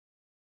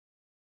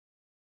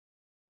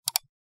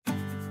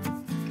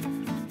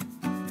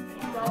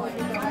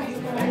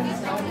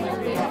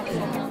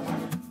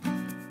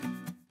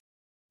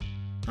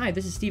Hi,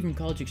 this is Steve from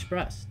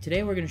CollegeXpress.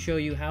 Today we're going to show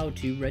you how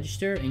to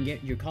register and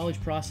get your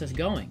college process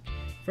going.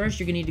 First,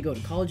 you're going to need to go to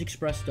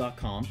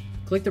collegexpress.com,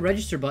 click the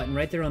register button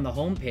right there on the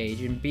home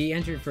page, and be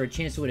entered for a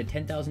chance to win a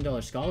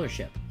 $10,000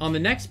 scholarship. On the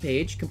next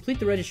page, complete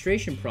the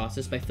registration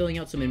process by filling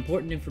out some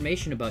important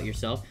information about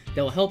yourself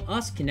that will help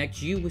us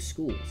connect you with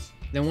schools.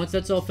 Then once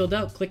that's all filled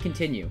out, click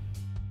Continue.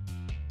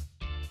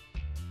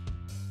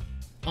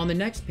 On the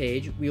next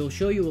page, we will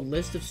show you a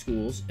list of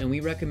schools, and we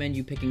recommend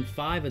you picking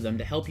 5 of them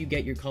to help you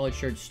get your college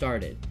search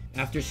started.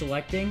 After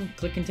selecting,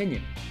 click Continue.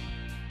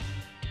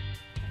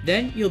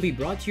 Then, you'll be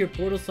brought to your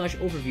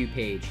portal/overview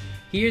page.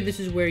 Here, this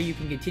is where you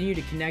can continue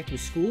to connect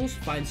with schools,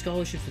 find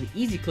scholarships with the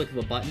easy click of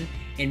a button,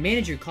 and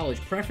manage your college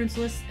preference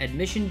lists,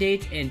 admission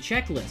dates, and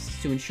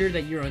checklists to ensure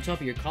that you're on top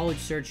of your college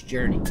search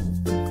journey.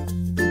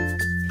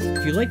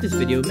 If you like this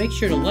video, make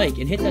sure to like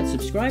and hit that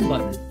subscribe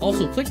button.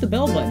 Also, click the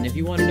bell button if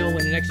you want to know when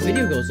the next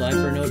video goes live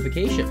for a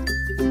notification.